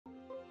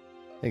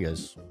Hey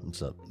guys,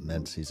 what's up?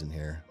 MadSeason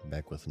here,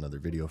 back with another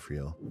video for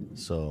you.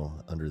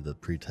 So, under the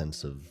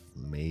pretense of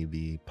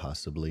maybe,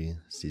 possibly,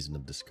 Season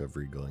of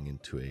Discovery going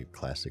into a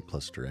Classic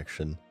Plus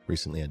direction,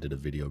 recently I did a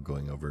video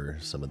going over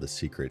some of the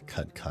secret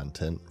cut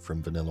content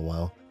from Vanilla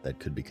WoW that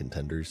could be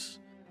contenders.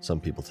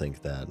 Some people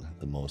think that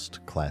the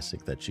most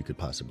classic that you could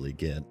possibly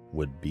get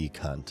would be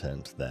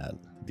content that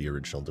the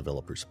original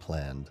developers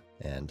planned,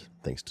 and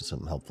thanks to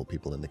some helpful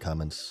people in the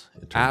comments,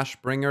 it turns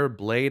Ashbringer,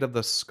 Blade of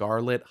the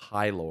Scarlet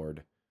High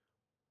Lord.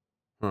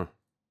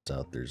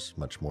 out there's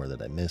much more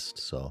that I missed,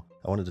 so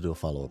I wanted to do a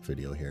follow-up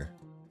video here.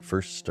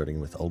 First, starting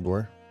with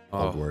Ulduar.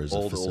 Ulduar is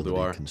a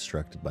facility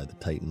constructed by the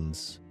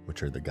Titans,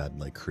 which are the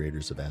godlike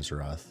creators of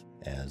Azeroth,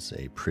 as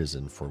a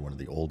prison for one of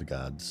the old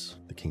gods,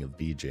 the king of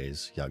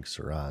BJs,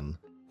 Yogg-Saron.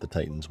 The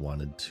Titans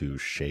wanted to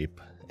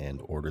shape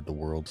and order the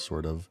world,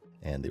 sort of,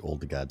 and the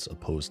old gods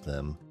opposed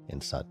them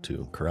and sought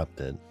to corrupt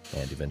it,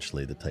 and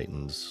eventually the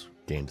Titans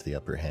gained the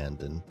upper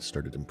hand and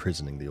started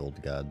imprisoning the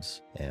old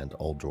gods, and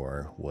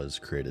Ulduar was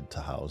created to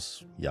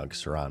house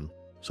Yogg-Saron.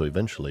 So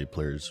eventually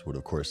players would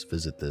of course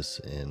visit this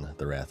in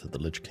the Wrath of the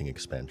Lich King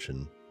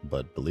expansion,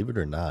 but believe it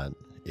or not,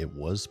 it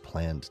was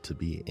planned to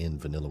be in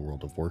Vanilla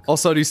World of Warcraft.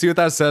 Also, do you see what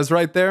that says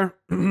right there?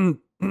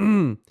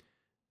 The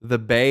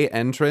bay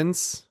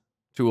entrance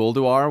to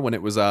Ulduar, when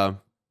it was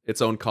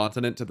its own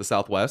continent to the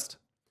southwest,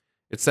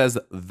 it says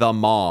the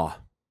Maw.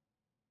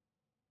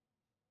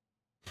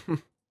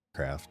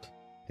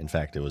 In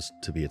fact, it was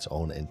to be its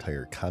own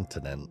entire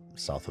continent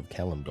south of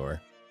Kalimdor.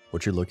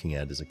 What you're looking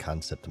at is a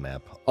concept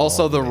map.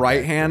 Also, the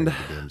right hand, the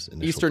game's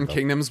initial Eastern development.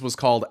 Kingdoms was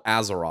called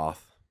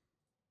Azeroth.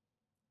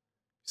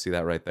 See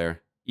that right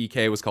there?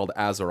 EK was called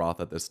Azeroth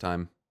at this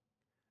time.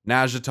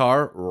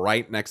 Nazjatar,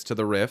 right next to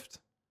the rift.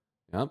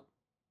 Yep.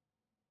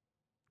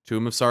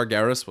 Tomb of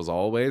Sargeras was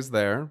always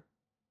there.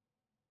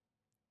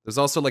 There's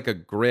also like a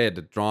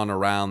grid drawn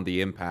around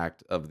the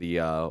impact of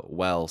the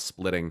well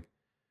splitting.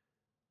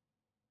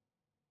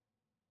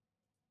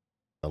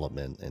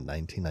 Development in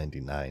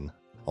 1999.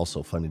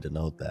 Also funny to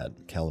note that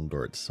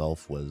Kalimdor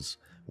itself was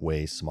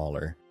way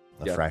smaller,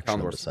 a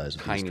fraction of the size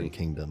of the Eastern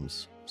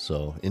Kingdoms.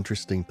 So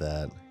interesting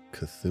that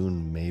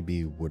Cthulhu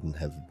maybe wouldn't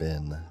have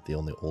been the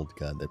only old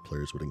god that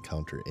players would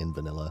encounter in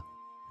Vanilla.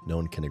 No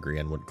one can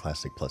agree on what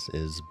Classic Plus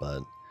is,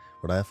 but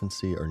what I often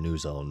see are new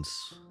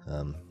zones.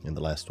 In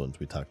the last ones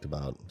we talked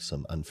about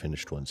some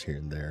unfinished ones here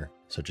and there,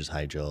 such as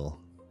Hyjal,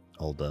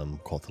 Uldum,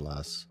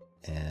 Kothalas,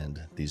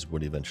 and these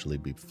would eventually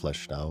be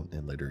fleshed out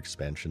in later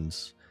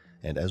expansions,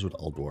 and as with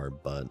Ulduar,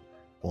 but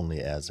only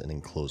as an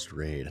enclosed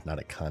raid, not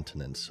a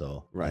continent,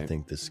 so I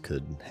think this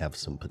could have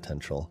some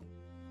potential.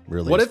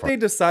 Really, what if they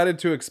decided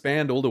to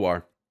expand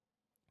Ulduar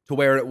to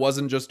where it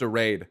wasn't just a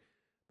raid,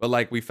 but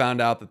like we found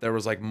out that there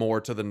was like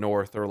more to the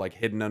north or like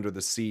hidden under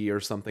the sea or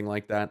something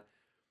like that?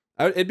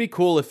 It'd be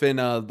cool if in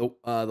the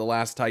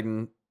Last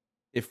Titan,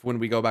 if when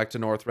we go back to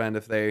Northrend,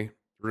 if they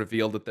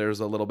revealed that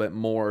there's a little bit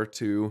more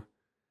to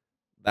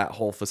that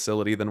whole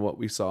facility than what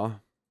we saw. As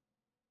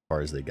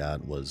far as they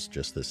got was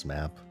just this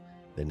map.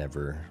 They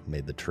never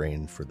made the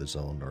terrain for the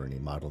zone or any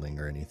modeling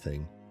or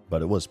anything,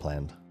 but it was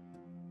planned.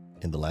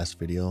 In the last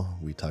video,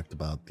 we talked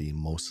about the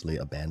mostly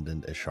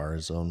abandoned Ashara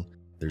zone.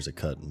 There's a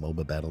cut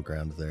MOBA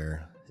battleground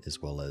there,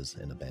 as well as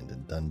an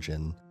abandoned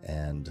dungeon,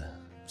 and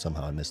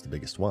somehow I missed the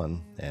biggest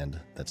one, and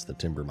that's the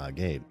Timbermaw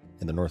Gate.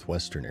 In the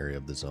northwestern area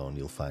of the zone,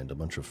 you'll find a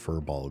bunch of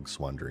furbolgs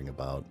wandering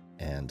about,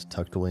 and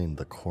tucked away in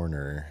the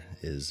corner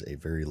is a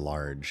very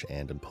large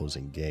and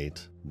imposing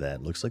gate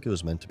that looks like it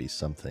was meant to be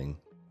something.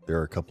 There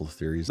are a couple of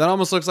theories. That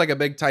almost looks like a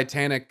big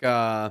Titanic,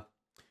 that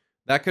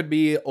could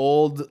be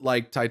old,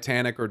 like,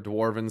 Titanic or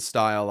Dwarven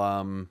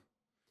style,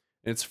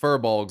 it's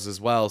furbolgs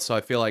as well, so I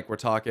feel like we're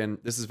talking,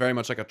 this is very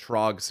much like a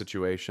Trog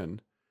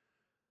situation.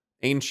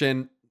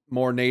 Ancient,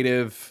 more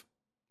native,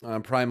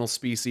 primal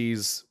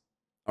species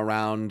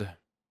around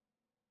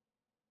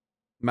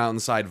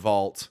Mountainside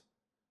Vault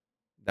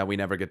that we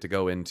never get to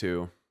go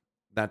into.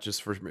 That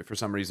just for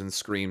some reason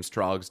screams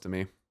Trogs to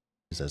me.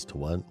 As to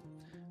what?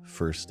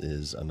 First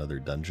is another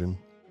dungeon,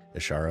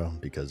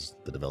 Ashara, because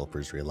the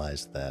developers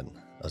realized that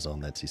a zone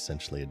that's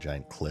essentially a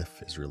giant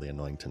cliff is really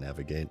annoying to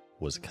navigate,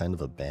 was kind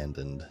of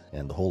abandoned,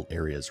 and the whole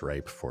area is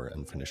ripe for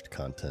unfinished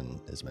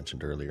content, as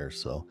mentioned earlier,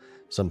 so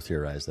some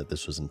theorize that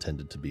this was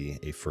intended to be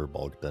a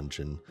furbolg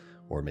dungeon,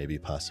 or maybe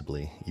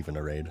possibly even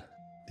a raid.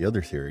 The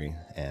other theory,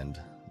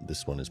 and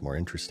this one is more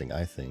interesting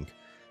I think,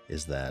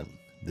 is that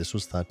this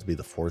was thought to be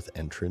the fourth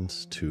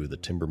entrance to the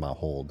Timbermaw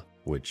Hold,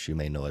 which you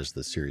may know as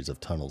the series of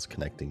tunnels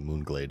connecting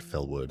Moonglade,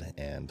 Fellwood,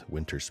 and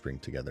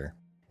Winterspring together.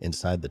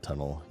 Inside the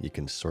tunnel, you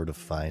can sort of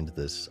find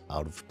this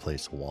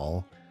out-of-place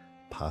wall,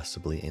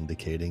 possibly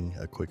indicating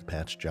a quick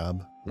patch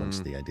job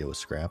once the idea was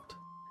scrapped.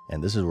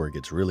 And this is where it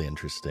gets really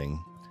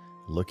interesting.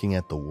 Looking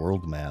at the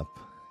world map,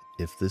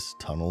 if this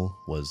tunnel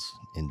was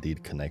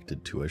indeed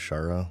connected to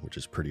Ashara, which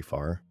is pretty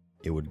far,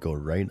 it would go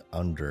right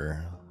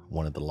under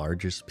one of the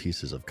largest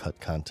pieces of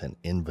cut content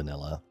in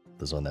Vanilla,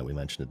 the zone that we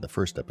mentioned in the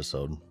first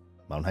episode,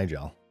 Mount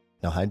Hyjal.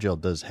 Now, Hyjal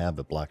does have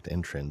a blocked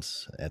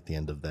entrance at the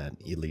end of that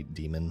elite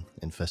demon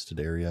infested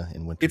area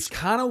in Winter. It's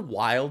kind of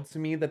wild to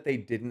me that they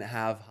didn't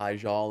have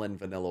Hyjal in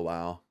Vanilla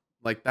WoW.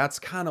 Like, that's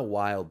kind of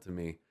wild to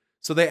me.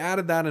 So they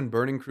added that in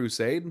Burning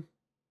Crusade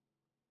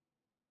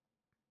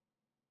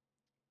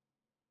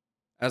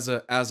as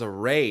a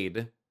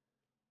raid,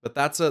 but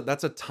that's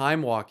a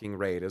time walking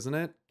raid, isn't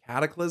it?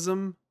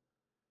 Cataclysm.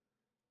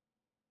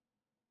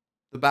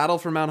 The battle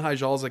for Mount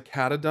Hyjal is a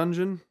cata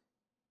dungeon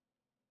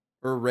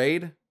or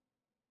raid.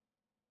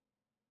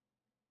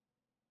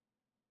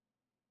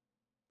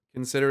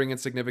 Considering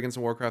its significance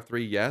in Warcraft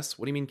 3, yes.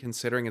 What do you mean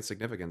considering its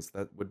significance?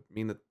 That would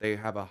mean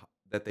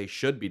that they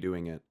should be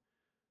doing it.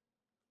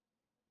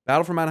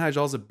 Battle for Mount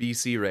Hyjal is a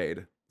BC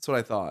raid. That's what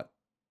I thought.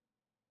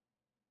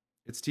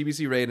 It's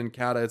TBC raid and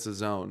Kata, it's a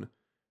zone.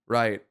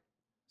 Right.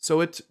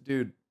 So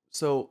dude,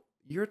 so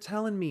you're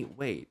telling me,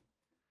 wait.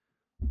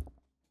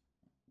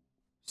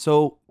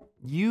 So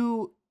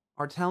you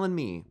are telling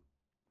me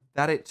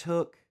that it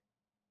took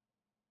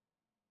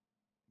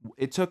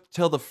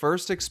till the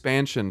first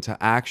expansion to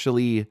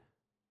actually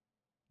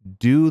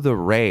do the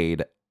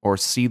raid or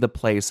see the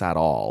place at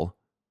all.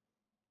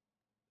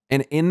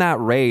 And in that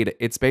raid,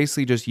 it's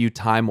basically just you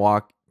time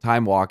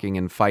walking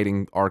and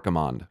fighting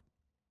Archimond.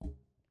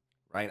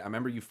 Right? I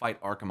remember you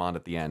fight Archimond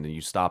at the end and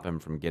you stop him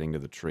from getting to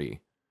the tree.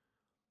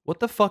 What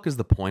the fuck is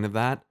the point of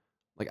that?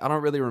 Like, I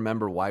don't really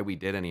remember why we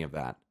did any of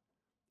that.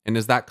 And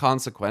is that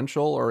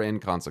consequential or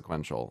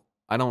inconsequential?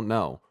 I don't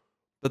know.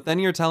 But then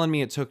you're telling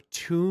me it took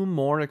 2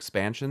 more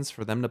expansions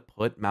for them to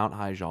put Mount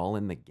Hyjal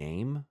in the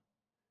game?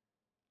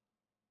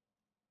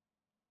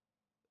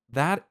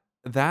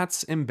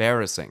 That's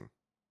embarrassing.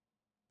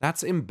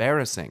 That's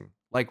embarrassing.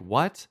 Like,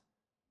 what?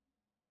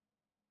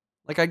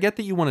 Like, I get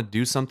that you want to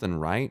do something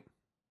right.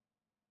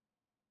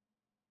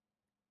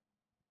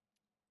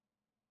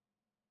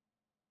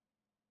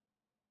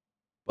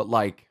 But,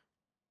 like,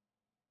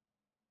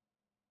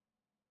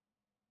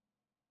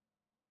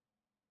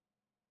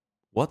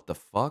 what the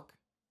fuck?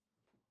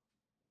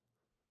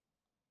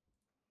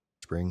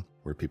 Spring,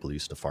 where people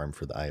used to farm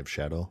for the Eye of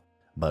Shadow.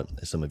 But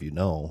as some of you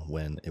know,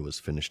 when it was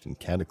finished in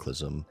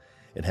Cataclysm,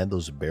 it had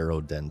those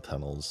Barrow Den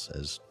tunnels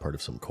as part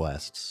of some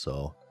quests,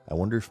 so I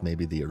wonder if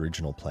maybe the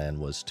original plan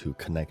was to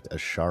connect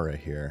Ashara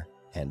here,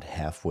 and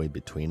halfway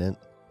between it,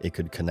 it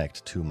could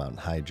connect to Mount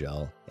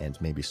Hyjal, and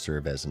maybe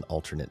serve as an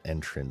alternate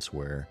entrance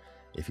where,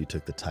 if you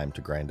took the time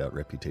to grind out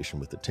reputation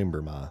with the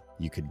Timbermaw,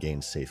 you could gain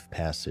safe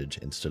passage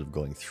instead of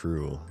going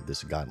through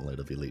this gauntlet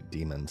of elite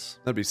demons.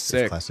 That'd be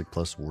sick. If Classic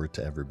Plus were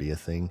to ever be a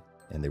thing,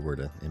 and they were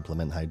to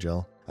implement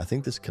Hyjal, I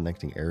think this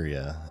connecting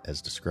area, as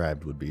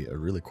described, would be a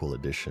really cool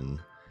addition,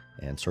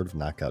 and sort of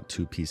knock out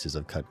 2 pieces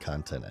of cut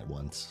content at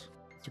once.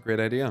 It's a great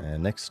idea.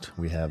 And next,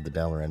 we have the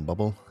Dalaran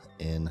Bubble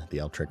in the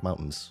Altreich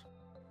Mountains.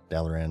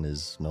 Dalaran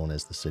is known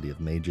as the City of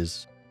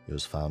Mages. It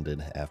was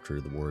founded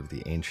after the War of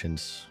the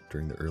Ancients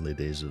during the early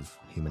days of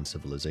human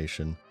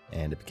civilization,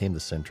 and it became the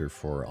center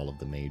for all of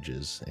the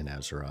mages in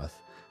Azeroth,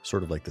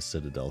 sort of like the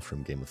Citadel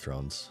from Game of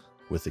Thrones,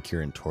 with the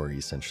Kirin Tor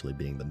essentially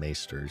being the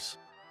maesters.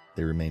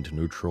 They remained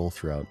neutral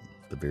throughout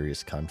the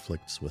various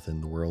conflicts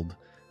within the world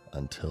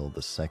until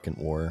the Second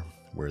War,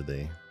 where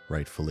they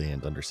rightfully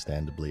and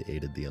understandably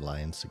aided the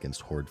Alliance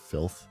against Horde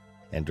Filth,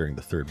 and during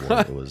the Third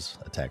War it was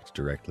attacked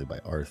directly by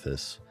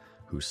Arthas,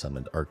 who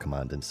summoned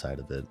Archimond inside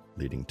of it,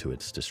 leading to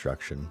its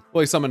destruction.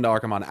 Well, he summoned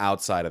Archimond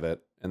outside of it,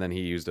 and then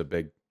he used a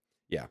big...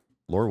 Yeah.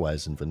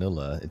 Lore-wise in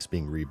Vanilla, it's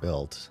being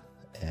rebuilt,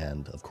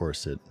 and of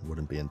course it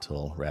wouldn't be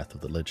until Wrath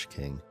of the Lich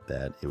King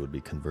that it would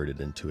be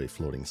converted into a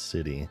floating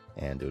city,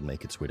 and it would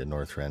make its way to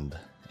Northrend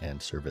and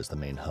serve as the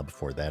main hub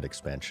for that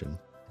expansion,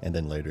 and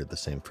then later the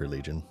same for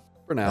Legion.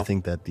 For now. I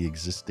think that the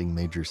existing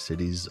major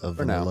cities of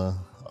Vanilla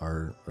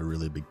are a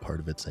really big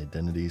part of its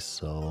identity,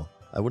 so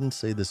I wouldn't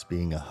say this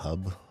being a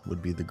hub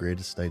would be the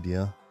greatest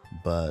idea,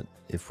 but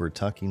if we're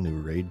talking new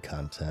raid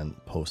content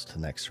post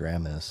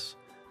Naxxramas,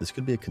 this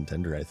could be a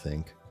contender, I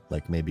think.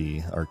 Like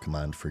maybe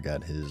Archimond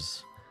forgot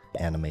his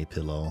anime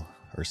pillow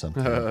or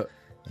something,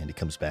 and he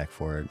comes back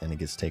for it, and it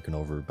gets taken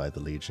over by the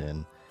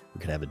Legion. We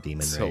could have a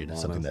demon raid,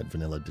 something that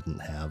Vanilla didn't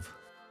have.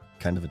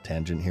 Kind of a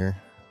tangent here,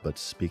 but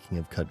speaking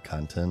of cut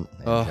content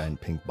and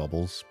giant pink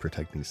bubbles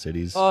protecting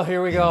cities,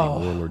 here we go.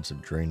 The Warlords of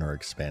Draenor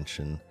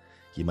expansion,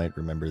 you might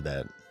remember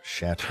that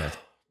Shattrath.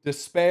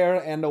 Despair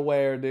and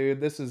aware,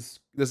 dude. This is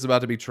about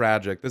to be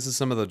tragic. This is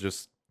some of the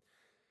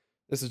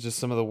this is just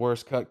some of the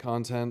worst cut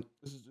content.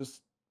 This is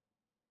just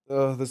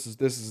this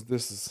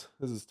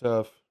is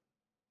tough.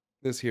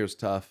 This here's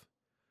tough.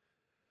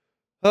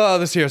 Oh,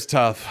 this here's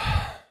tough.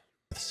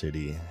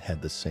 City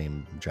had the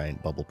same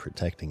giant bubble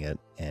protecting it,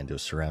 and it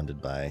was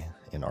surrounded by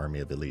an army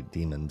of elite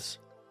demons.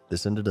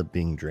 This ended up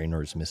being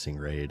Draenor's missing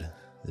raid,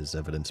 as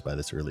evidenced by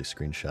this early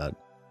screenshot.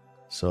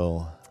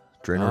 So,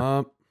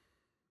 Draenor...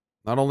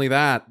 not only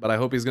that, but I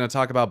hope he's going to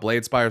talk about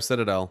Bladespire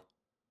Citadel.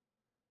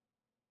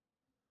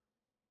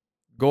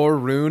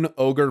 Gorun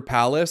Ogre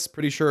Palace.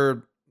 Pretty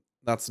sure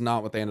that's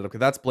not what they ended up with.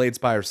 That's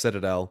Bladespire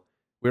Citadel.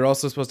 We were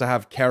also supposed to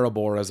have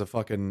Karabor as a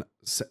fucking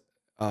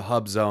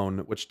hub zone,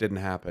 which didn't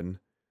happen.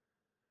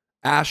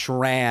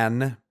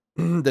 Ashran.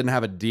 didn't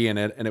have a D in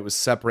it, and it was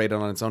separated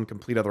on its own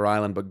complete other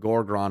island, but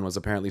Gorgron was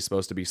apparently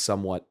supposed to be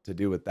somewhat to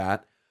do with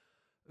that.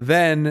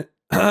 Then,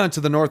 to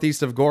the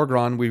northeast of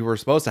Gorgron, we were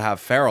supposed to have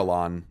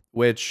Farallon,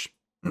 which,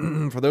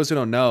 for those who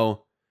don't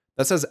know,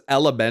 that says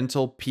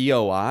Elemental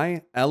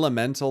POI,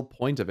 Elemental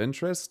Point of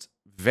Interest.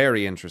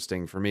 Very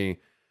interesting for me.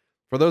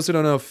 For those who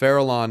don't know,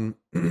 Farallon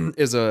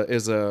is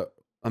a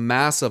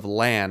mass of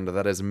land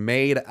that is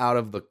made out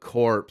of the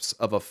corpse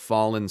of a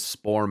fallen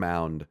spore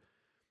mound.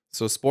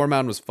 So Spore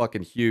Mound was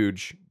fucking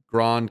huge.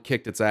 Gron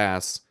kicked its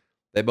ass.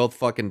 They both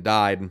fucking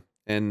died.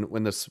 And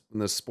when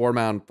the Spore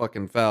Mound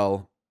fucking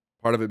fell,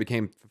 part of it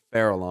became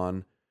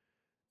Farallon.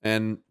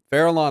 And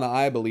Farallon,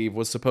 I believe,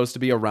 was supposed to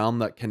be a realm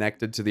that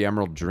connected to the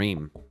Emerald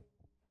Dream.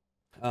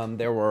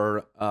 There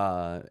were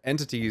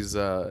entities,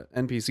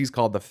 NPCs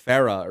called the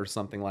Farah or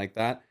something like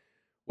that,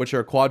 which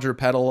are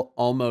quadrupedal,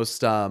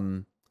 almost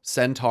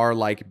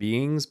centaur-like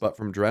beings, but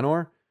from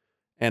Draenor.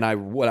 And I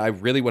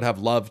really would have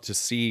loved to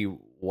see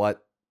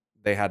what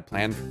they had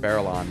planned for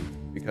Farallon,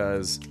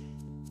 because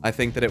I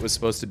think that it was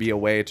supposed to be a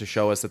way to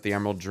show us that the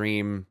Emerald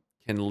Dream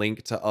can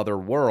link to other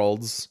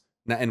worlds,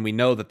 and we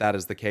know that that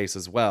is the case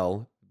as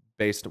well,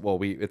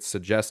 it's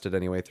suggested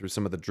anyway through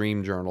some of the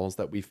dream journals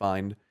that we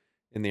find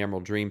in the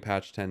Emerald Dream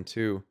patch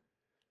 10.2.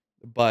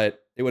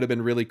 But it would have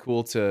been really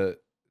cool to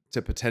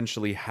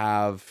potentially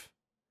have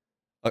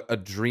a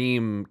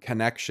dream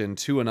connection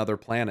to another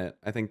planet.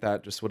 I think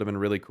that just would have been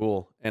really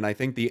cool. And I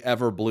think the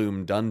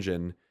Everbloom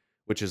dungeon,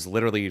 which is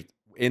literally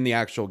in the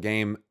actual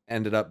game,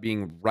 ended up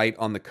being right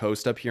on the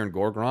coast up here in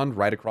Gorgrond,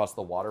 right across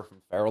the water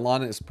from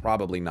Farallon, is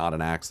probably not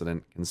an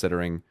accident,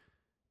 considering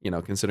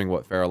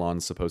what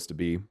Farallon's supposed to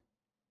be.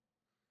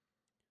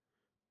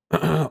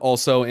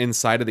 Also,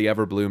 inside of the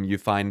Everbloom, you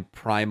find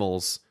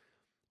primals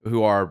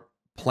who are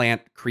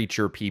plant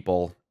creature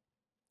people,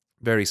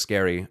 very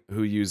scary,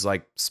 who use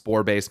like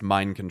spore-based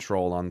mind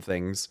control on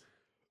things.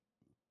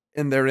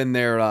 And they're in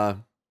there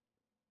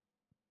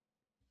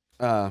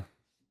trying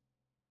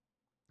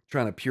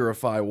to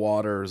purify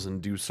waters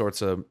and do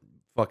sorts of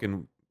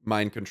fucking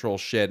mind control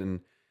shit and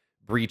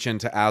breach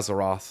into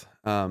Azeroth,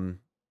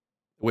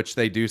 which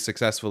they do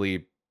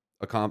successfully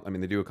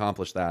they do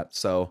accomplish that.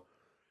 So,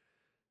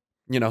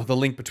 the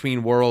link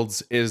between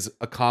worlds is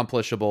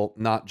accomplishable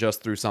not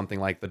just through something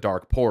like the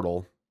Dark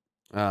Portal,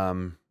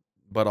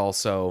 but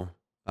also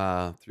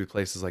through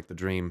places like the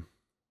Dream.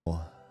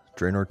 Well,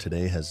 Draenor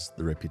today has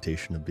the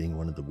reputation of being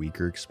one of the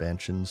weaker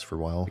expansions for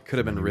WoW. It could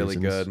have been really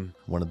good.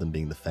 One of them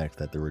being the fact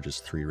that there were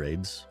just 3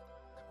 raids.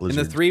 And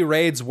the 3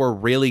 raids were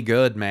really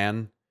good,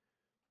 man.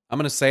 I'm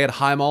going to say it,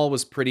 Heimal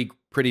was pretty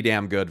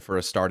damn good for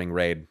a starting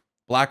raid.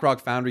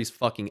 Blackrock Foundry's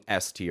fucking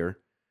S tier.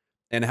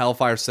 And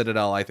Hellfire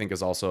Citadel, I think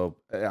it's also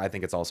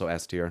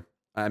S tier.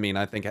 I mean,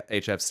 I think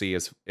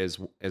HFC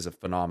is a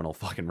phenomenal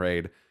fucking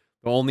raid.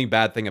 The only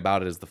bad thing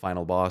about it is the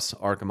final boss,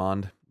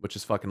 Archimond, which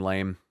is fucking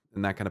lame,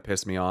 and that kind of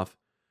pissed me off.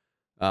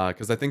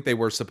 Because I think they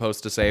were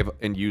supposed to save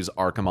and use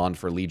Archimond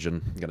for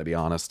Legion, I'm gonna be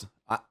honest.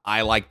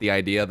 I like the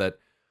idea that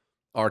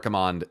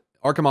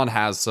Archimond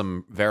has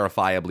some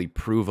verifiably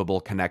provable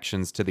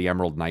connections to the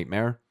Emerald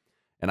Nightmare,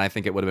 and I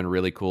think it would have been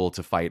really cool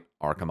to fight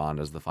Archimond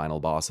as the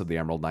final boss of the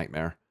Emerald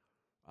Nightmare.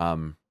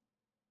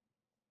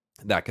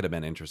 That could have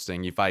been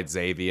interesting. You fight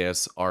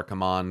Xavius,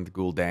 Archimond,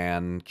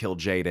 Gul'dan, kill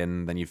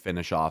Jaden, then you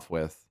finish off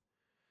with...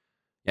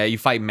 Yeah, you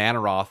fight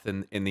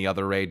Manaroth in the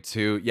other raid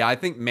too. Yeah, I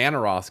think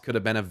Manaroth could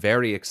have been a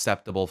very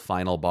acceptable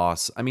final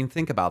boss. I mean,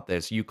 think about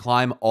this. You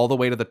climb all the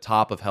way to the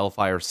top of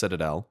Hellfire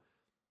Citadel,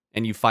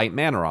 and you fight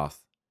Manaroth.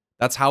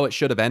 That's how it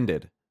should have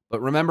ended.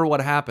 But remember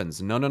what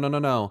happens.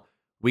 No.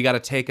 We got to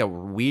take a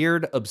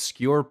weird,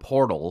 obscure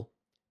portal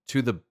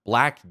to the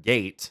Black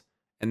Gate,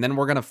 and then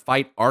we're going to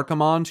fight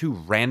Archimond, who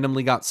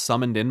randomly got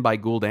summoned in by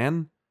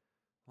Gul'dan?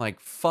 Like,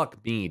 fuck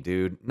me,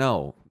 dude.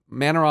 No.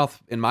 Manaroth,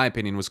 in my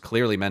opinion, was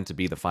clearly meant to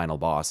be the final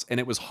boss, and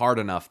it was hard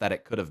enough that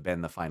it could have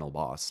been the final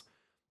boss.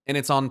 And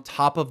it's on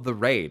top of the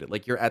raid.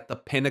 Like, you're at the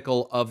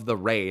pinnacle of the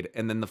raid,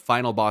 and then the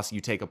final boss, you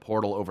take a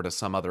portal over to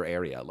some other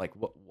area. Like,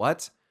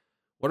 what?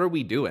 What are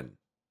we doing?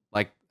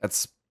 Like,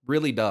 that's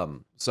really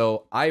dumb.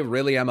 So I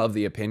really am of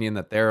the opinion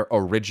that their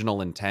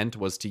original intent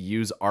was to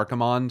use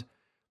Archimond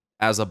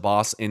as a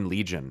boss in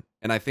Legion.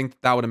 And I think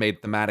that would have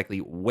made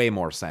thematically way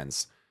more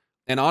sense.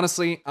 And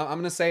honestly, I'm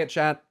going to say it,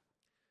 chat.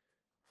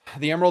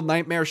 The Emerald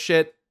Nightmare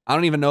shit, I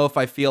don't even know if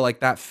I feel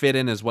like that fit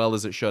in as well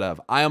as it should have.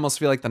 I almost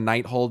feel like the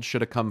Nighthold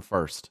should have come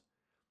first.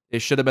 It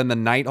should have been the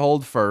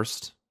Nighthold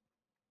first.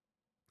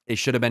 It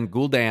should have been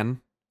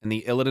Gul'dan and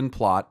the Illidan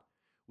plot.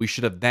 We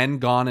should have then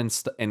gone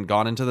and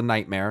gone into the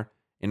Nightmare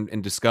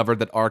and discovered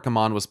that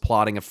Archimond was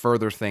plotting a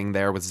further thing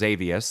there with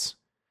Xavius.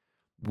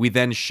 We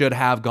then should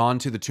have gone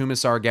to the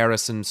Tumisar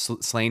garrison,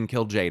 slain,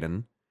 killed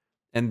Jaden.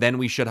 And then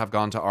we should have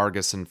gone to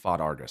Argus and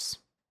fought Argus.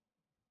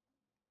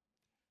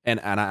 And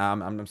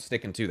I'm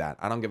sticking to that.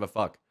 I don't give a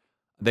fuck.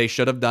 They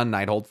should have done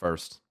Nighthold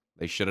first.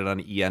 They should have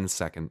done EN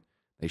second.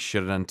 They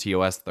should have done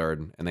TOS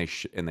third. And they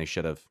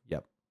should have,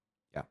 yep.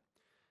 Yeah.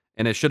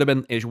 And it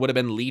would have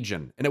been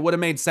Legion. And it would have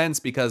made sense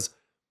because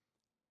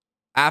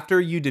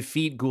after you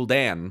defeat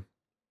Gul'dan,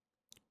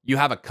 you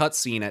have a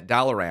cutscene at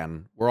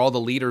Dalaran where all the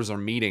leaders are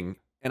meeting,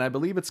 and I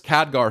believe it's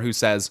Khadgar who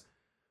says,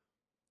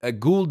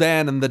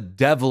 Gul'dan and the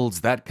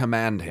devils that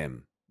command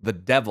him. The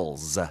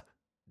devils,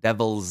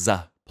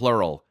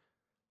 plural.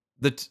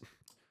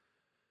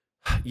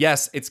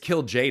 Yes, it's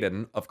killed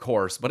Jaden, of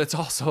course, but it's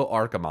also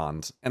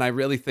Archimonde, and I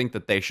really think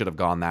that they should have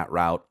gone that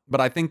route.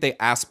 But I think they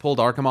ass-pulled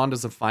Archimonde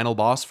as a final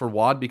boss for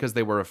WoD because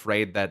they were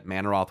afraid that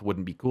Manaroth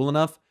wouldn't be cool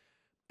enough,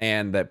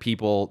 and that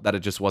it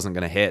just wasn't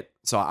going to hit.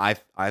 So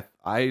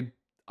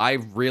I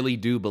really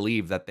do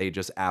believe that they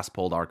just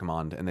ass-pulled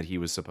Archimonde and that he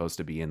was supposed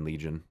to be in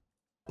Legion.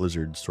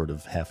 Blizzard sort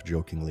of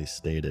half-jokingly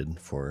stated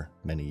for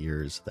many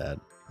years that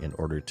in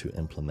order to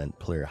implement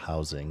player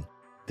housing,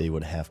 they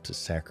would have to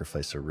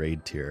sacrifice a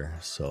raid tier,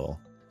 so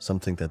some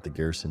think that the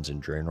garrisons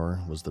in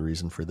Draenor was the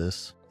reason for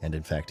this. And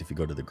in fact, if you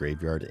go to the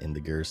graveyard in the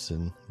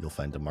garrison, you'll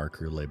find a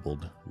marker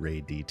labeled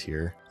Raid D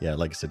tier. Yeah,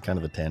 like I said, kind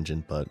of a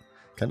tangent, but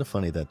kind of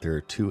funny that there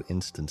are 2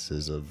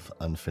 instances of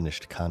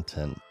unfinished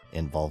content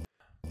involving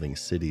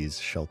cities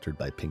sheltered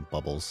by pink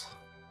bubbles.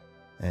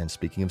 And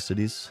speaking of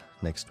cities,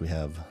 next we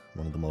have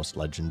one of the most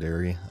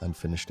legendary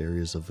unfinished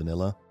areas of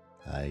vanilla.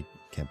 I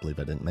can't believe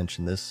I didn't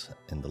mention this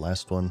in the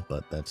last one,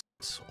 but that's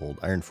Old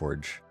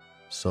Ironforge.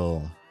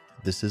 So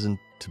this isn't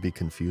to be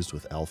confused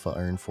with Alpha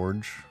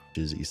Ironforge, which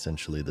is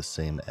essentially the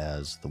same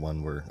as the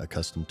one we're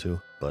accustomed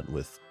to, but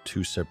with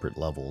 2 separate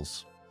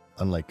levels.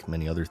 Unlike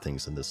many other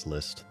things in this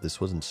list, this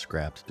wasn't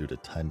scrapped due to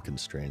time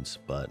constraints,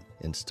 but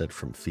instead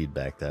from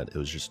feedback that it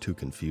was just too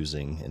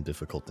confusing and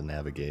difficult to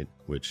navigate,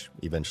 which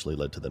eventually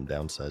led to them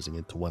downsizing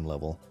it to 1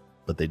 level.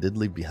 But they did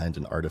leave behind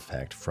an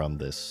artifact from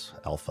this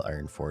Alpha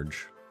Ironforge.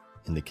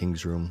 In the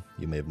King's Room,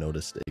 you may have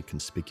noticed a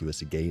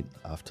conspicuous gate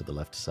off to the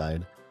left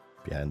side.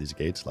 Behind these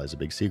gates lies a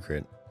big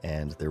secret,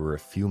 and there were a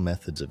few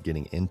methods of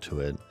getting into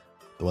it.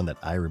 The one that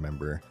I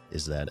remember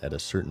is that at a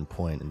certain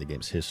point in the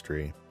game's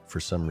history, for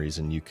some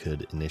reason you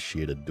could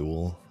initiate a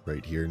duel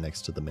right here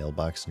next to the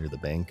mailbox near the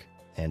bank,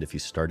 and if you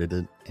started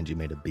it and you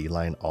made a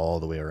beeline all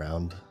the way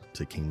around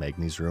to King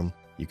Magni's room,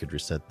 you could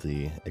reset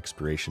the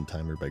expiration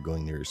timer by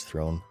going near his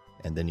throne,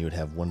 and then you would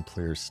have one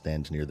player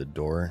stand near the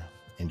door,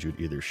 and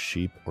you'd either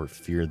sheep or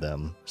fear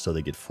them so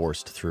they get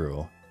forced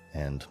through,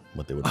 and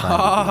what they would find would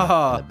be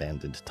an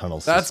abandoned tunnel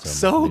system. That's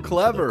so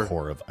clever. To the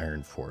core of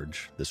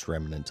Ironforge, this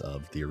remnant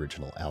of the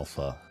original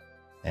Alpha.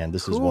 And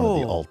this is one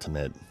of the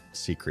ultimate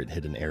secret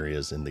hidden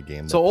areas in the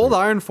game. So Old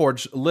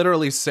Ironforge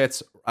literally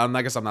sits,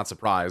 I guess I'm not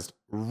surprised,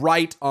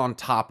 right on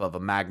top of a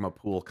magma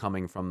pool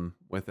coming from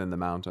within the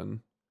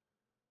mountain.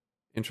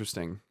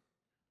 Interesting.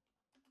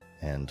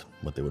 And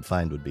what they would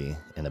find would be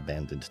an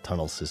abandoned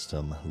tunnel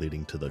system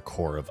leading to the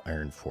core of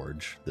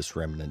Ironforge, this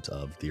remnant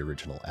of the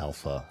original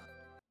Alpha.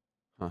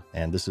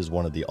 And this is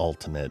one of the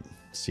ultimate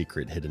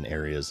secret hidden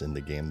areas in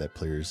the game that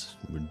players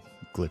would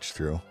glitch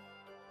through.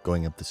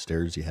 Going up the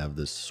stairs, you have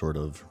this sort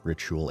of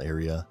ritual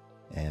area,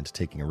 and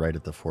taking a right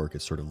at the fork,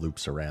 it sort of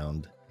loops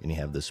around, and you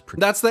have this...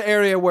 That's the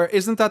area where...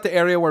 Isn't that the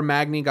area where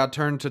Magni got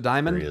turned to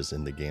diamond? Areas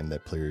in the game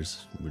that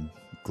players would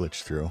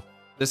glitch through.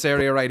 This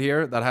area right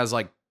here that has,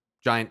 like,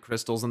 giant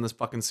crystals in this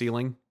fucking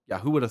ceiling? Yeah,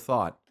 who would have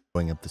thought?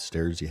 Going up the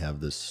stairs, you have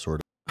this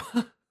sort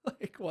of...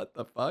 Like, what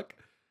the fuck?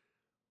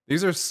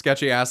 These are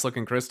sketchy-ass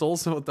looking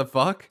crystals? What the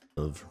fuck?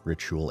 ...of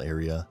ritual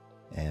area,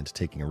 and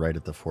taking a right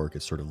at the fork,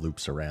 it sort of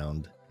loops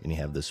around, and you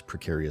have this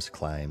precarious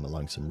climb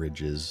along some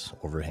ridges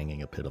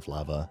overhanging a pit of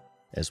lava.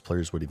 As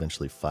players would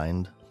eventually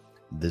find,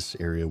 this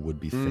area would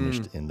be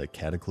finished in the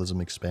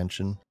Cataclysm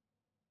expansion.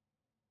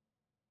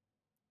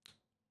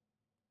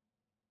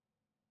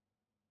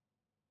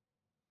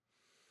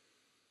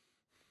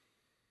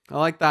 I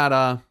like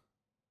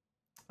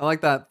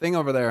that thing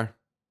over there.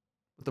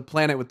 With the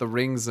planet with the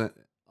rings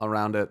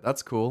around it.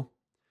 That's cool.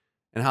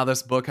 And how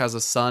this book has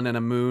a sun and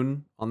a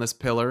moon on this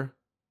pillar.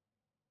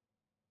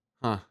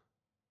 Huh.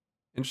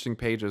 Interesting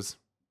pages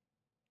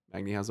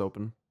Magni has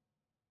open.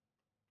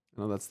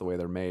 I know that's the way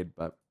they're made,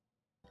 but...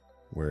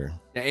 Where...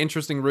 Yeah,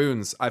 interesting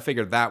runes. I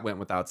figured that went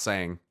without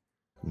saying.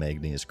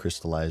 Magni is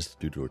crystallized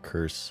due to a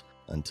curse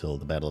until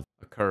the Battle of...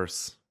 A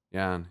curse.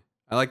 Yeah.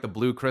 I like the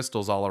blue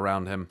crystals all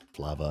around him.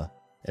 Lava.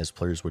 As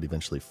players would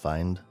eventually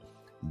find,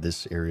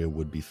 this area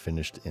would be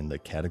finished in the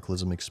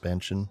Cataclysm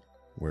expansion,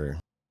 where...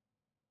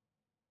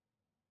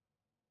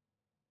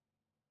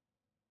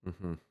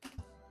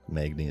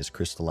 Magni is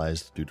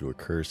crystallized due to a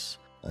curse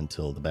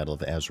until the Battle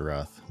of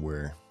Azeroth,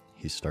 where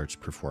he starts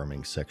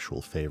performing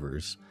sexual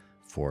favors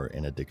for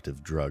an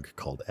addictive drug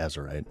called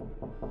Azerite.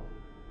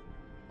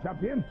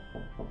 Champion,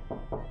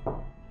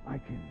 I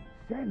can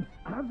sense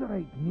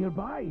Azerite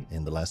nearby.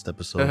 In the last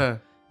episode,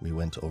 we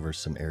went over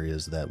some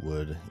areas that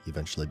would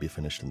eventually be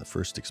finished in the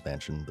first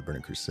expansion, the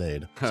Burning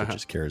Crusade, such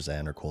as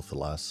Karazhan or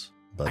Kolthalas.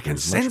 But I can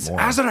sense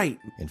Azerite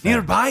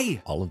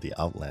nearby! All of the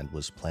Outland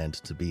was planned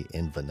to be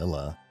in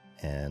vanilla,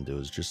 and it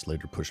was just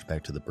later pushed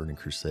back to the Burning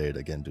Crusade,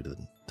 again due to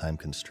the time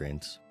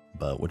constraints.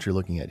 But what you're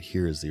looking at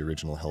here is the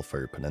original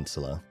Hellfire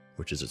Peninsula,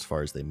 which is as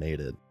far as they made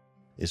it.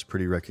 It's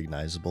pretty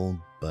recognizable,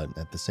 but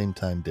at the same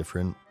time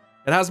different.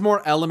 It has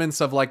more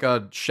elements of like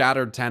a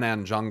shattered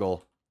Tanaan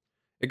jungle.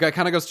 It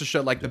kind of goes to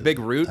show, like, the big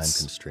time roots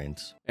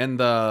constraints. and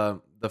the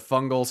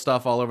fungal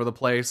stuff all over the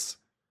place.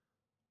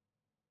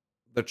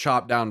 The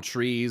chopped down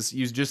trees.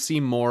 You just see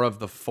more of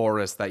the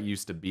forest that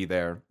used to be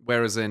there.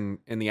 Whereas in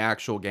the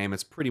actual game,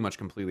 it's pretty much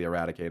completely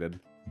eradicated.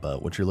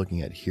 But what you're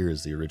looking at here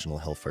is the original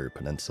Hellfire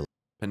Peninsula.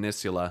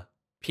 Peninsula.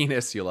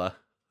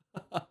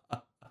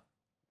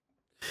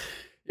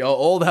 Yo,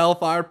 old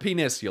Hellfire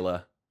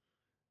Peninsula.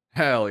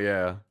 Hell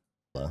yeah.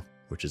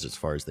 Which is as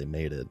far as they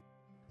made it,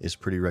 is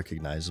pretty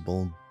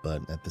recognizable,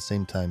 but at the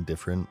same time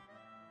different.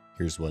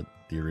 Here's what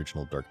the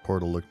original Dark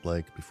Portal looked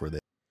like before they...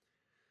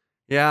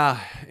 Yeah,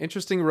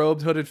 interesting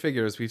robed hooded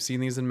figures. We've seen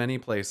these in many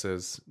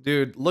places.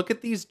 Dude, look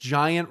at these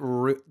giant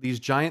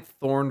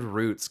thorned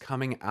roots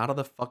coming out of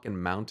the fucking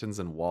mountains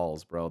and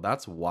walls, bro.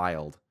 That's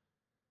wild.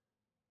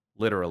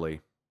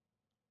 Literally.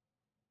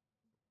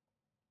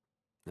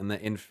 And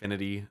the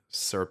Infinity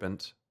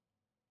Serpent.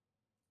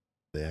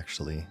 They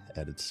actually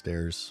added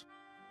stairs.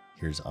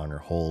 Here's Honor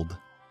Hold,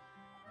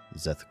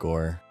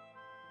 Zethgor.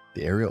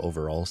 The area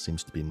overall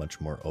seems to be much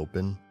more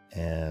open,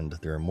 and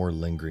there are more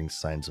lingering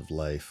signs of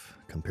life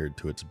compared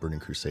to its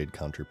Burning Crusade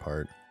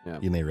counterpart. Yeah.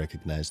 You may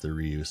recognize the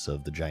reuse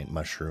of the giant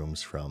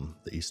mushrooms from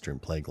the Eastern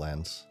Plague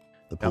Lands.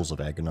 The Pools of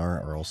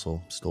Agonar are also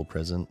still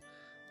present,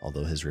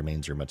 although his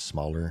remains are much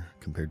smaller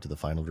compared to the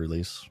final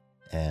release.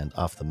 And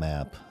off the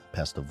map,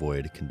 past the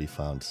void, can be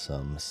found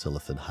some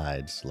Silithid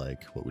hides,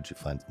 like what would you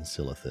find in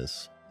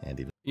Silithus, and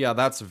even Yeah,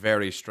 that's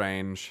very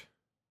strange.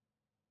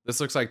 This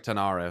looks like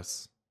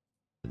Tanaris.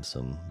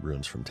 some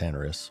ruins from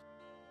Tanaris.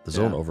 The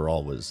zone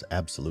overall was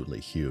absolutely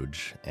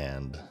huge,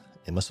 and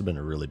it must have been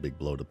a really big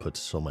blow to put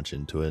so much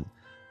into it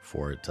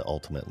for it to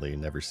ultimately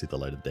never see the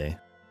light of day.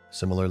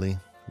 Similarly,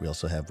 we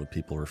also have what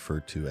people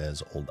refer to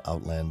as Old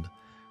Outland.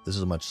 This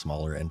is a much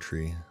smaller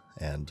entry,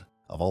 and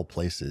of all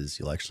places,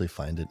 you'll actually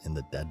find it in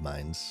the Dead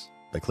Mines.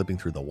 By clipping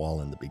through the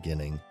wall in the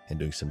beginning and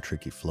doing some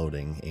tricky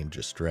floating aimed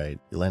just right,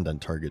 you land on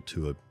target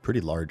to a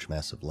pretty large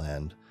mass of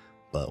land,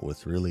 but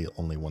with really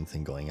only one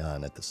thing going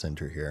on at the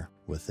center here,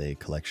 with a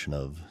collection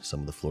of some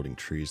of the floating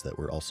trees that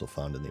were also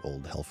found in the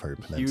old Hellfire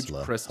Peninsula,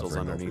 Huge crystals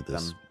hovering underneath over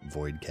this them.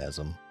 void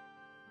chasm.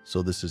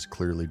 So this is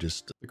clearly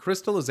just... The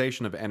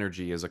crystallization of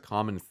energy is a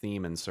common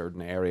theme in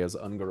certain areas.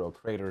 Ungaro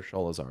Crater,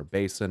 Sholazar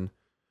Basin.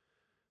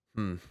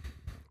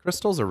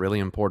 Crystals are really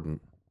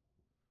important.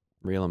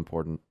 Real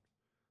important.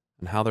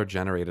 And how they're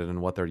generated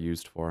and what they're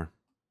used for.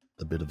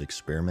 a bit of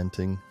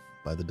experimenting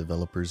by the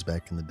developers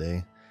back in the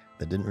day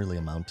that didn't really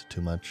amount to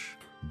too much,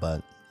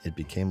 but it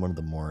became one of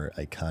the more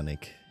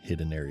iconic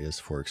hidden areas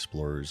for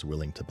explorers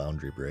willing to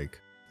boundary break.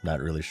 Not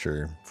really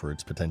sure for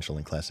its potential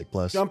in Classic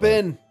Plus. Jump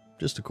in!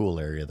 Just a cool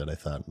area that I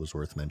thought was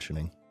worth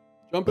mentioning.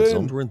 Jump But in!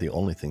 zones weren't the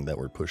only thing that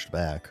were pushed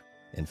back.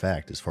 In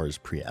fact, as far as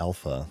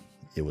pre-alpha,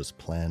 it was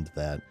planned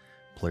that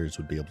players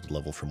would be able to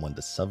level from 1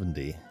 to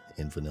 70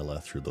 in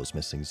vanilla through those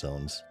missing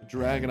zones. The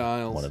Dragon And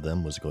Isles. one of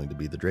them was going to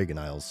be the Dragon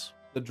Isles.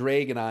 The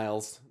Dragon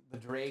Isles. The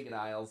Dragon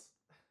Isles.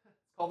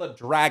 It's called a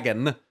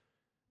dragon.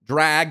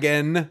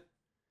 Dragon.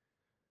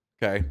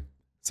 Okay.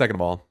 Second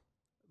of all,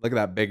 look at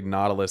that big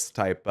Nautilus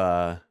type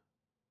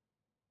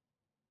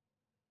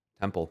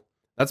temple.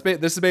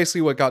 This is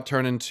basically what got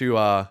turned into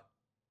what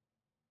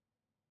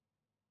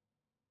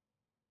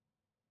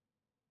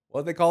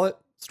do they call it?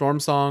 Storm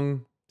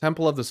Song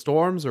Temple of the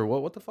Storms, or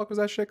what the fuck was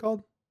that shit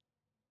called?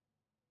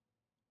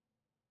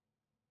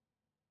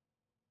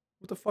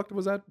 What the fuck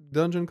was that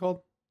dungeon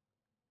called?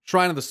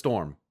 Shrine of the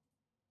Storm.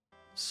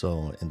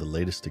 So, in the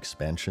latest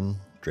expansion,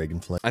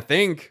 Dragonflight, I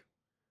think.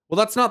 Well,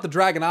 that's not the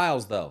Dragon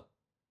Isles though.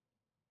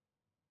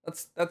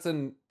 That's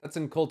in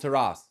Kul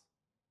Tiras. It's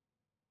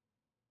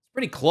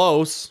pretty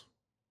close.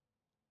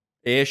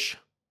 Ish.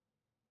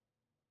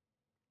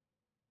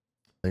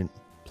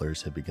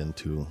 players have begun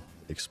to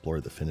explore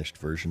the finished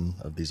version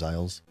of these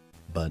isles,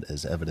 but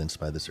as evidenced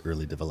by this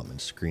early development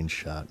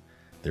screenshot,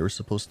 they were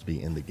supposed to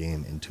be in the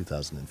game in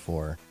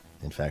 2004.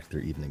 In fact,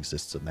 there even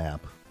exists a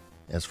map.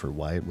 As for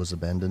why it was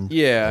abandoned,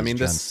 Yeah, I as mean,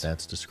 John this...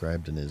 Statz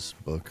described in his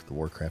book, The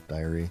Warcraft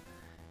Diary,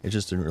 it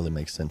just didn't really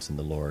make sense in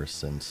the lore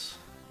since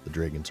the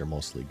dragons are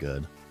mostly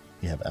good.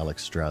 You have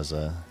Alex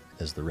Straza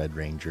as the Red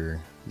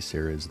Ranger,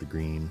 Ysera as the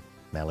Green,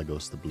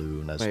 Malagos the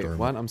Blue, Nazdorm. Wait,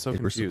 what? I'm so It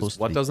were confused. supposed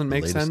to What be doesn't the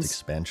make latest sense?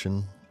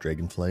 expansion,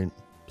 Dragonflight.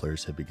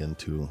 Players have begun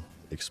to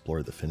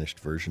explore the finished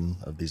version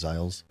of these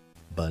isles,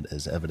 but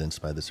as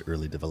evidenced by this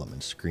early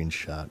development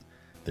screenshot,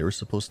 they were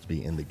supposed to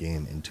be in the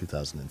game in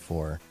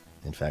 2004.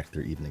 In fact,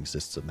 there even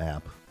exists a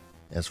map.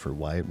 As for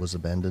why it was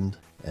abandoned,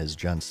 as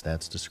John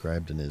Statz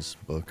described in his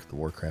book, The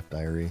Warcraft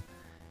Diary,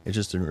 it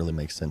just didn't really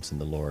make sense in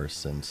the lore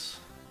since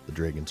the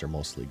dragons are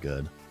mostly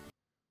good.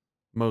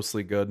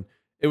 Mostly good.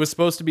 It was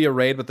supposed to be a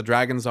raid, but the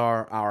dragons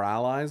are our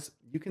allies.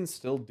 You can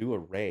still do a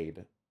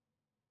raid.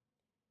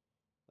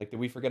 Like, did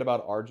we forget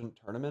about Argent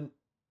Tournament?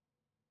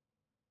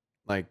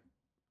 Like,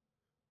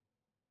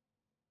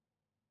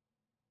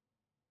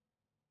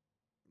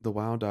 the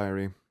WoW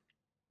Diary.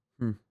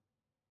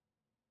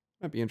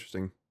 Might be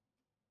interesting.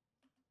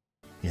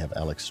 You have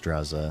Alex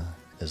Straza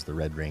as the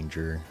Red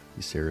Ranger,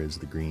 Ysera as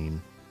the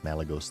Green,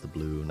 Malagos the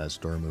Blue,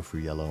 Nazdormu for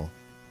Yellow.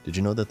 Did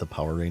you know that the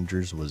Power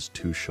Rangers was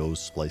 2 shows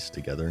spliced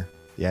together?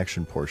 The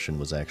action portion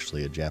was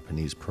actually a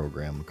Japanese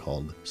program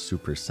called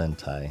Super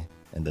Sentai,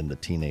 and then the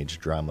teenage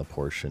drama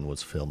portion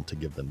was filmed to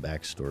give them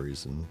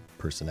backstories and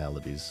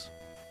personalities.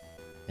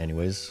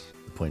 Anyways,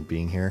 the point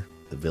being here,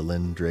 the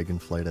villain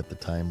Dragonflight at the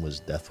time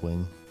was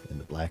Deathwing, and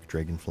the Black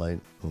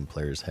Dragonflight, whom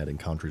players had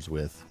encounters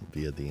with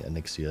via the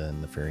Onyxia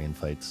and Nefarian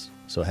fights.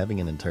 So having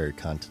an entire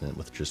continent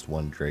with just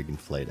one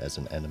Dragonflight as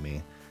an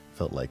enemy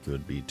felt like it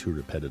would be too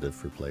repetitive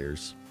for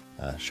players.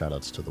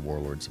 Shoutouts to the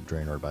Warlords of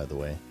Draenor, by the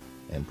way,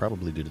 and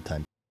probably due to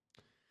time.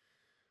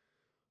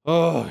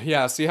 Oh,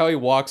 yeah, see how he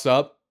walks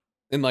up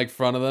in, like,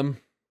 front of them?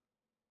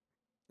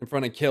 In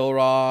front of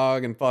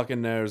Kilrog and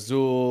fucking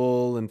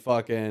Ner'zhul and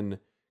fucking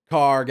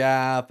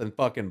Kargath and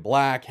fucking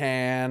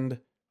Blackhand.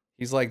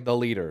 He's like the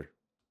leader.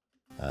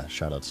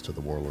 Shoutouts to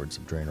the Warlords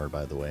of Draenor,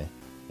 by the way.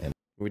 And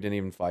we didn't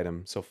even fight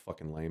him. So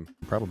fucking lame.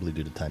 Probably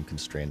due to time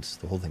constraints,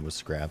 the whole thing was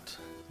scrapped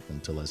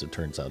until, as it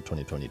turns out,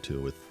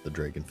 2022 with the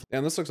Dragonflight.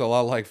 And this looks a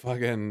lot like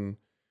fucking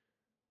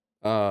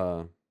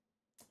Dazar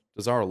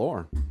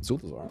lore.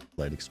 Zul'Dazar.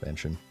 Light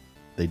expansion.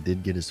 They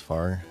did get as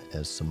far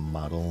as some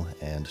model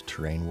and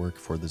terrain work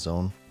for the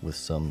zone, with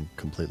some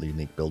completely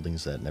unique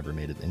buildings that never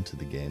made it into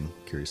the game,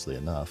 curiously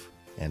enough.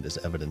 And as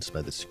evidenced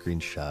by the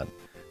screenshot,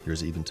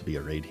 there's even to be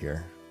a raid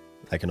here.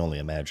 I can only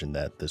imagine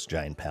that this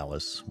giant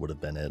palace would have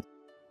been it.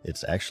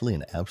 It's actually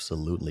an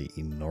absolutely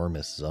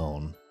enormous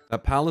zone.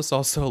 That palace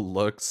also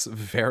looks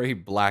very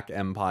Black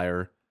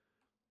Empire.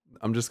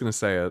 I'm just gonna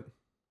say it.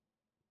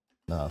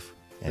 Enough.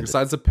 And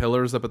besides the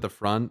pillars up at the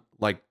front,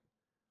 like,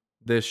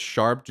 this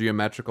sharp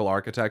geometrical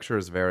architecture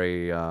is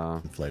very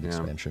flight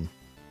expansion.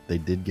 They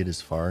did get as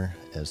far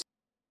as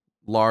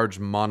large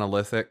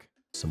monolithic.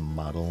 Some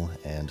model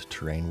and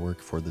terrain work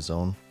for the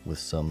zone, with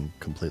some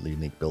completely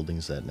unique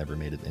buildings that never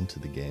made it into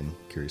the game,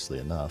 curiously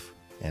enough.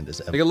 And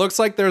as like, it looks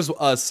like there's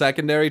a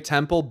secondary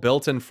temple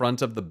built in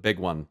front of the big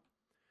one.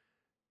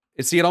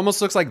 See, it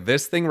almost looks like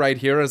this thing right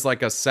here is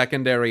like a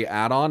secondary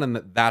add-on,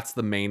 and that's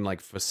the main, like,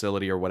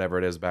 facility or whatever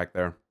it is back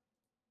there.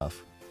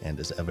 And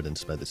as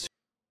evidenced by the...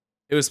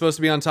 It was supposed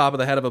to be on top of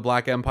the head of a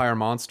Black Empire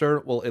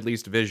monster. Well, at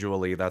least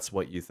visually, that's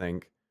what you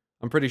think.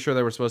 I'm pretty sure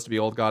they were supposed to be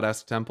Old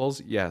God-esque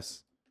temples.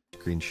 Yes.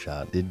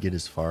 Screenshot did get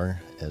as far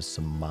as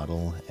some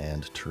model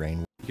and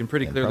terrain. You can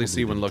pretty clearly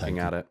see when looking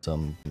at it.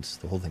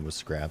 The whole thing was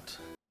scrapped.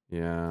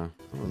 Yeah.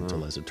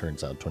 Until, as it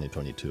turns out,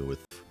 2022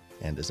 with...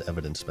 And as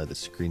evidenced by the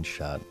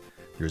screenshot,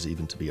 there's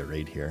even to be a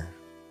raid here.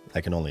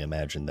 I can only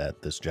imagine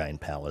that this giant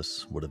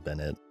palace would have been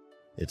it.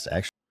 It's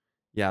actually...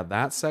 Yeah,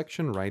 that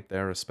section right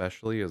there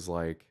especially is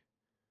like...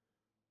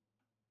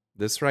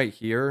 This right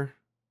here...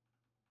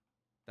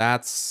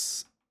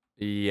 That's...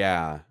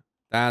 Yeah.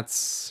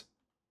 That's...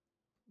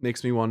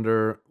 Makes me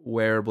wonder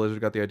where Blizzard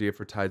got the idea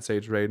for Tide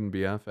Sage Raid and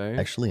BFA.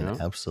 Actually, an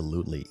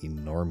absolutely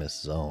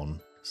enormous zone.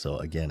 So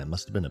again, it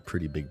must have been a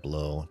pretty big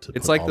blow to...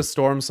 It's like the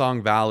Storm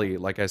Song Valley,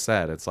 like I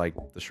said. It's like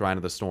the Shrine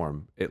of the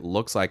Storm. It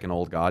looks like an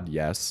old god,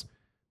 yes,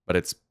 but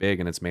it's big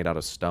and it's made out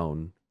of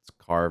stone. It's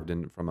carved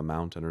in from a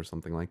mountain or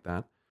something like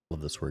that. All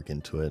of this work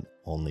into it,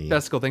 only...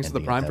 Jessica, thanks for the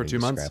Prime for 2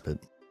 months.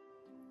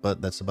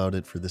 But that's about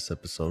it for this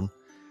episode.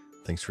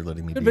 Thanks for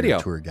letting me Good be video.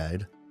 your tour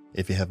guide.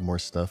 If you have more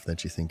stuff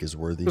that you think is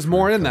worthy, there's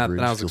more in that coverage,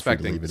 than I was feel free to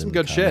expecting. leave it Some in the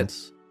good shit.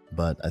 comments.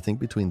 But I think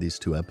between these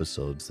 2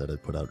 episodes that I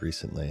put out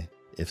recently,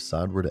 if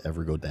SOD were to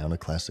ever go down a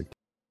classic...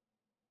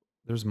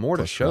 There's more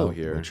to show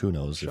here. Which who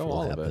knows if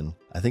it'll happen.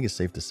 I think it's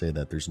safe to say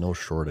that there's no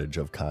shortage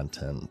of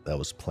content that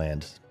was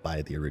planned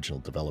by the original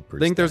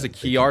developers. I think there's a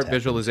key art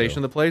visualization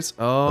of the place.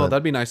 Oh,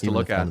 that'd be nice to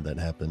look at. Even if none of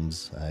that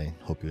happens, I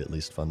hope you at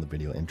least found the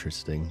video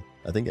interesting.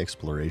 I think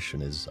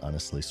exploration is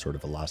honestly sort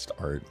of a lost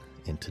art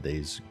in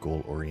today's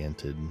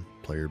goal-oriented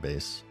player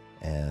base.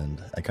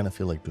 And I kind of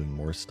feel like doing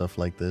more stuff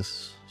like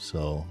this,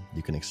 so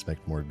you can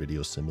expect more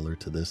videos similar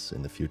to this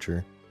in the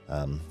future.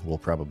 We'll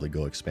probably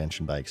go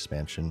expansion by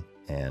expansion,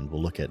 and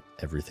we'll look at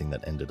everything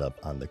that ended up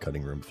on the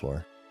cutting room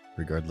floor.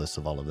 Regardless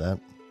of all of that,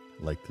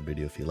 like the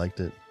video if you liked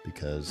it,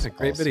 because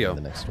great video. See you in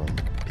the next one.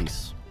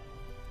 Peace.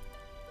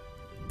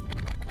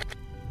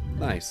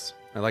 Nice.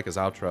 I like his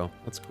outro.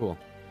 That's cool.